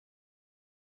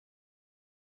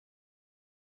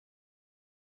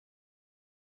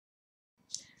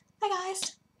Hi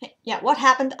guys! Hey, yeah, what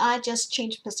happened? I just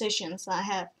changed positions.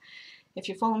 If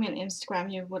you follow me on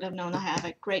Instagram, you would have known I have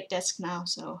a great desk now,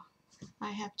 so I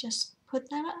have just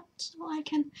put that up so I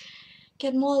can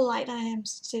get more light. I am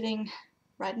sitting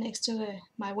right next to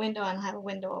my window, and I have a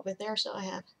window over there, so I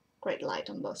have great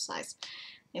light on both sides.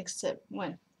 Except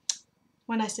when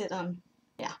I sit on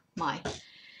my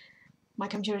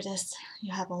computer desk,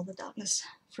 you have all the darkness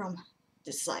from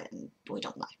this side, and we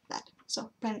don't like that. So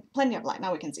plenty of light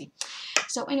now we can see.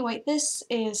 So anyway, this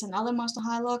is another Monster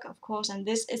High look, of course, and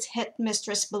this is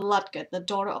Headmistress Bloodgood, the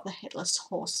daughter of the Headless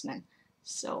Horseman.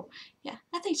 So yeah,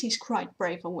 I think she's quite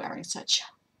brave for wearing such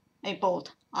a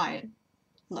bold eye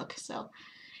look. So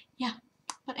yeah,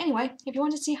 but anyway, if you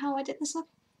want to see how I did this look,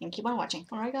 then keep on watching.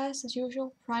 Alright guys, as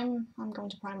usual, I'm going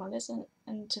to prime on this,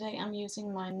 and today I'm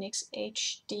using my NYX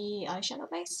HD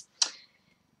eyeshadow base.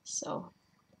 So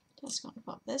just going to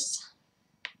pop this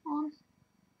on.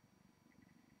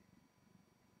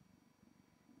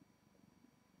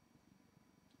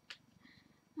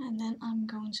 And then I'm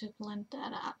going to blend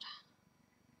that out.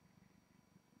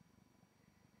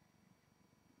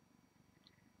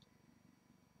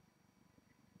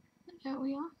 There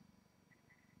we are.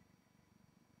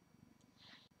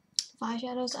 For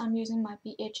eyeshadows, I'm using my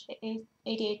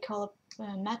BH88 color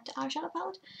Matte Eyeshadow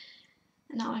Palette.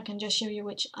 And now I can just show you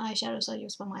which eyeshadows I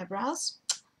use for my brows.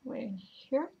 Right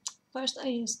here. First I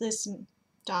use this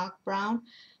dark brown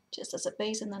just as a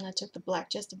base, and then I took the black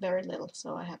just very little,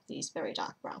 so I have these very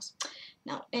dark brows.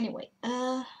 Now anyway,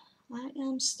 I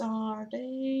am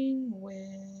starting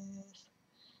with,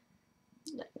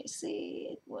 let me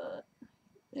see, what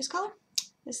this color,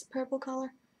 this purple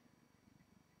color.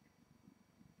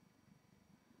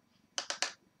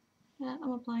 That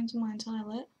I'm applying to my entire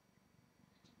lid.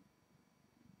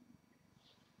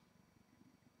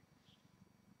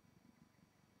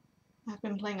 I've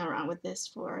been playing around with this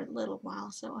for a little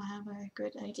while, so I have a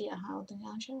good idea how the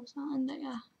eyeshadows are, and they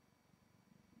are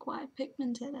quite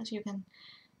pigmented, as you can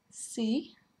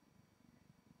see.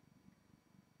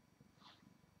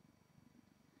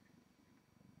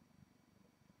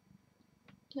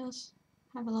 Just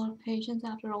have a lot of patience.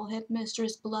 After all,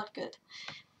 Headmistress Bloodgood.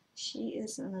 She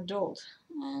is an adult,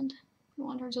 and you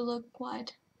want her to look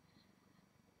quite,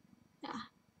 yeah,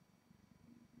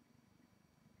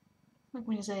 like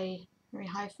when you say very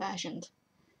high fashioned.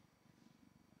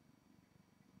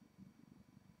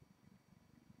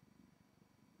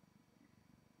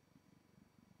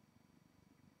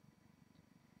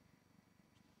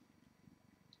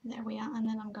 There we are, and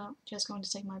then I'm just going to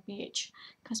take my BH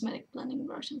cosmetic blending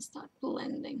brush and start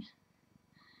blending.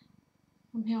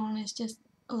 From here on, it's just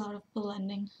a lot of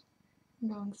blending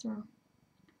going through,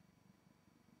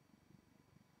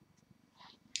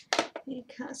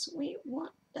 because we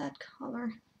want that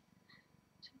color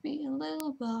to be a little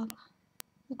above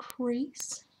the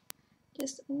crease,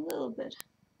 just a little bit.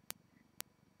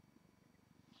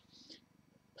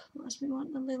 Plus we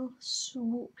want a little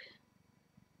swoop.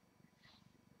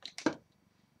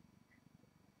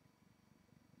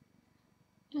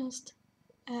 Just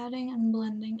adding and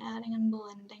blending, adding and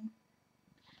blending.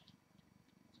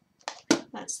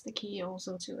 That's the key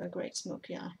also to a great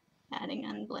smoky eye. Adding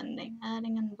and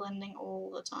blending all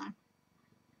the time.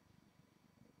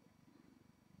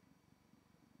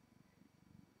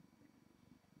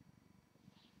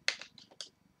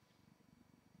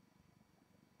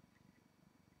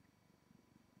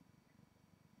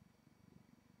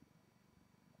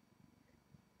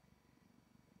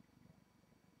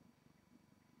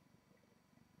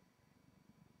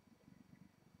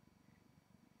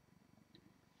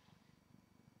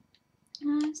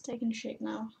 It's taking shape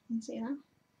now, you can see that.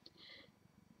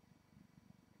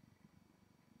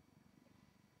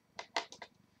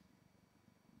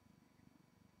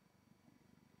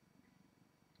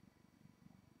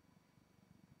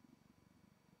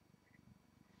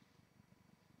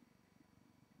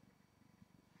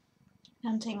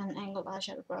 I'm taking an angled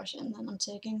eyeshadow brush, and then I'm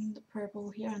taking the purple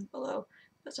here and below,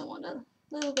 because I want a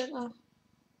little bit of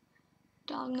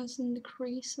darkness in the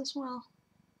crease as well,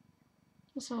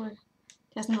 so it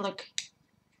doesn't look,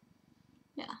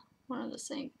 yeah, one of the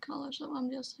same color. So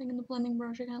I'm just taking the blending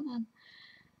brush again and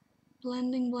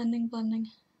blending, blending,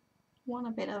 blending. Want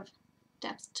a bit of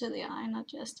depth to the eye, not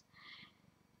just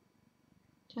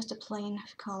a plain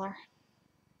color.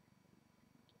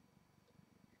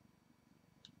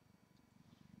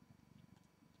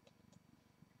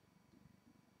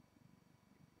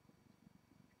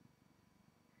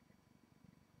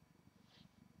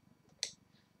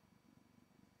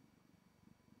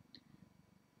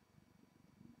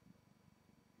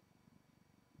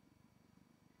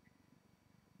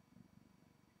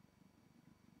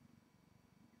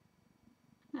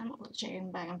 I'm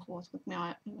checking back and forth with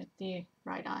the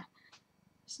right eye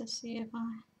just to see if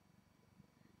I'm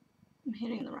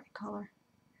hitting the right color.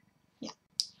 Yeah.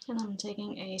 And I'm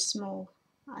taking a small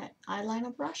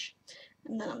eyeliner brush,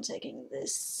 and then I'm taking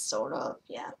this sort of,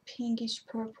 yeah, pinkish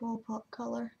purple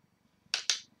color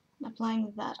and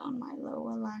applying that on my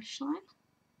lower lash line.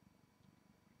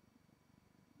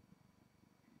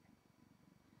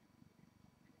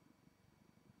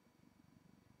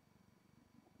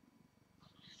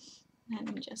 And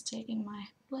I'm just taking my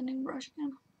blending brush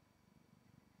again,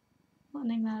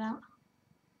 blending that out.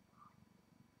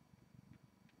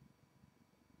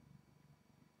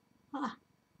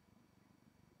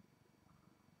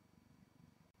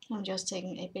 I'm just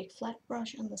taking a big flat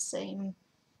brush and the same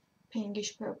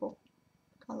pinkish purple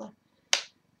color,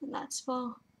 and that's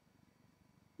for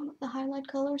one of the highlight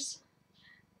colors.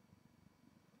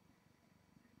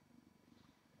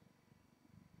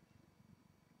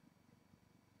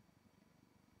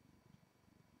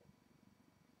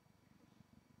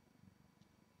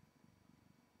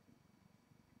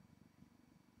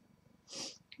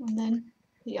 And then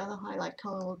the other highlight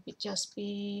color will just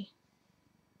be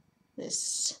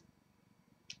this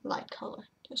light color,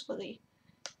 just for the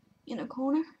inner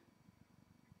corner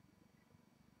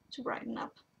to brighten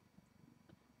up.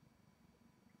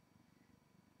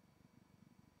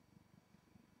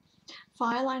 For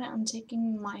eyeliner, I'm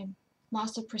taking my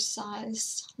Master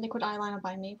Precise liquid eyeliner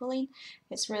by Maybelline.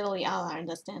 It's really the eyeliner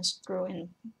that stands through in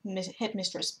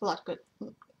Headmistress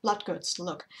Bloodgood's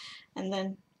look. And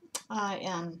then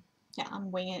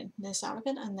I'm winging this out of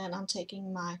it, and then I'm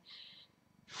taking my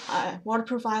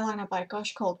waterproof eyeliner by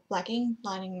Gosh called Black Ink,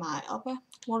 lining my upper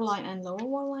waterline and lower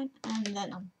waterline, and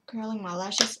then I'm curling my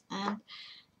lashes and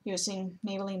using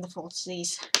Maybelline the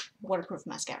Falsies waterproof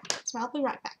mascara. So I'll be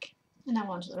right back. And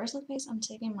now on to the rest of the face. I'm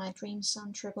taking my Dream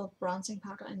Sun Triple Bronzing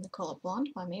Powder in the color Blonde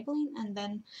by Maybelline, and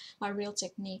then my Real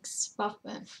Techniques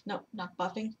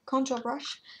contour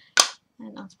brush.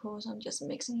 And of course I'm just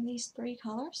mixing these three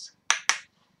colors.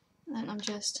 And I'm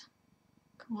just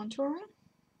contouring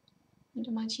into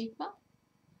my cheekbone,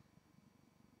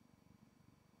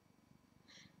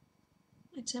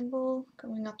 my temple,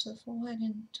 going up to the forehead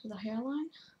and to the hairline.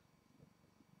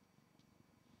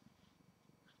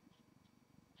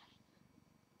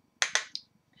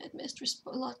 Headmistress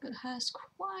Bloodgood has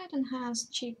quite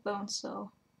enhanced cheekbones,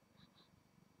 so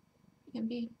you can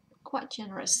be quite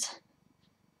generous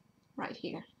right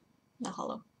here in the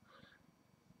hollow.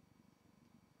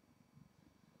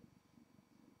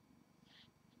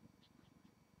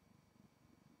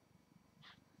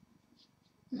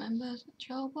 Remember the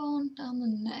jawbone down the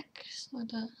neck so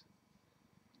that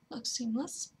looks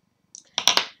seamless.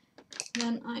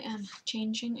 Then I am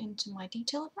changing into my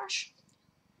detailer brush,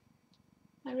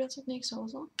 my Real Techniques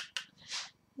also,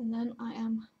 and then I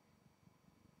am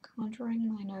contouring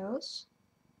my nose,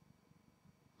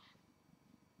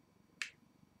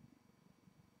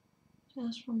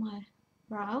 just from my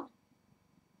brow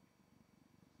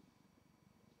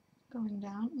going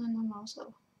down, and I'm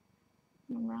also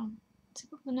around the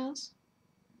tip of the nose.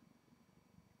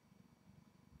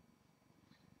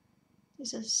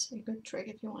 This is a good trick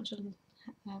if you want to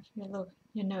have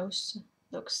your nose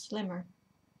look slimmer.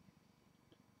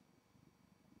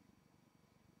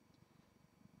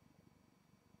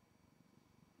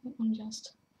 I'm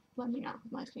just blending out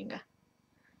with my finger.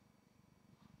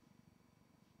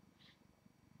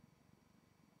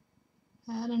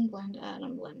 Add and blend, add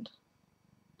and blend.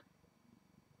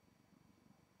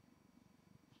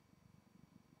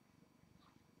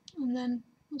 And then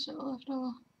what's it left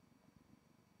over?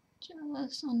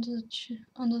 Just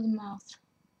under the mouth.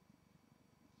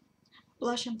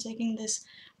 Blush, I'm taking this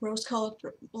rose-colored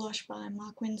blush by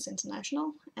Marquin's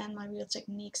International and my Real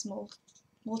Techniques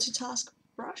multitask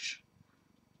brush.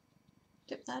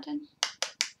 Dip that in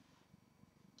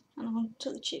and on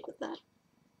to the cheek with that.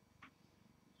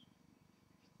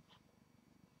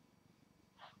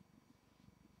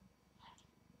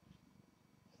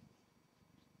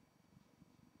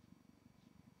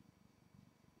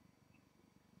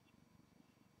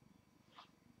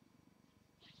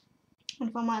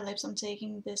 And for my lips, I'm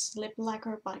taking this lip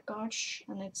lacquer by Gosh,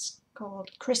 and it's called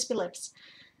Crispy Lips.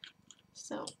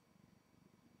 So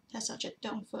that's such a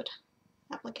down foot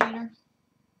applicator,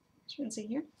 as you can see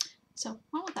here. So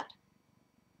on with that.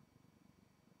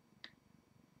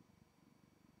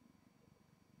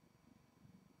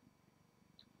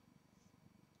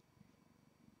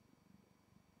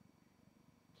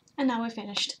 And now we're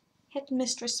finished.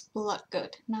 Headmistress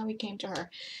Bloodgood. Now we came to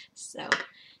her. So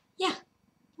yeah,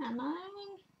 and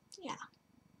yeah,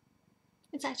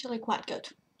 it's actually quite good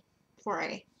for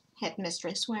a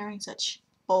headmistress wearing such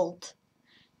old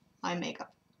eye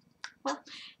makeup. Well,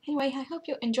 anyway, I hope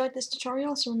you enjoyed this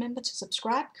tutorial, so remember to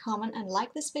subscribe, comment, and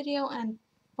like this video, and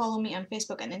follow me on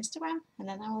Facebook and Instagram, and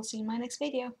then I will see you in my next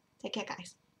video. Take care,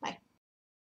 guys.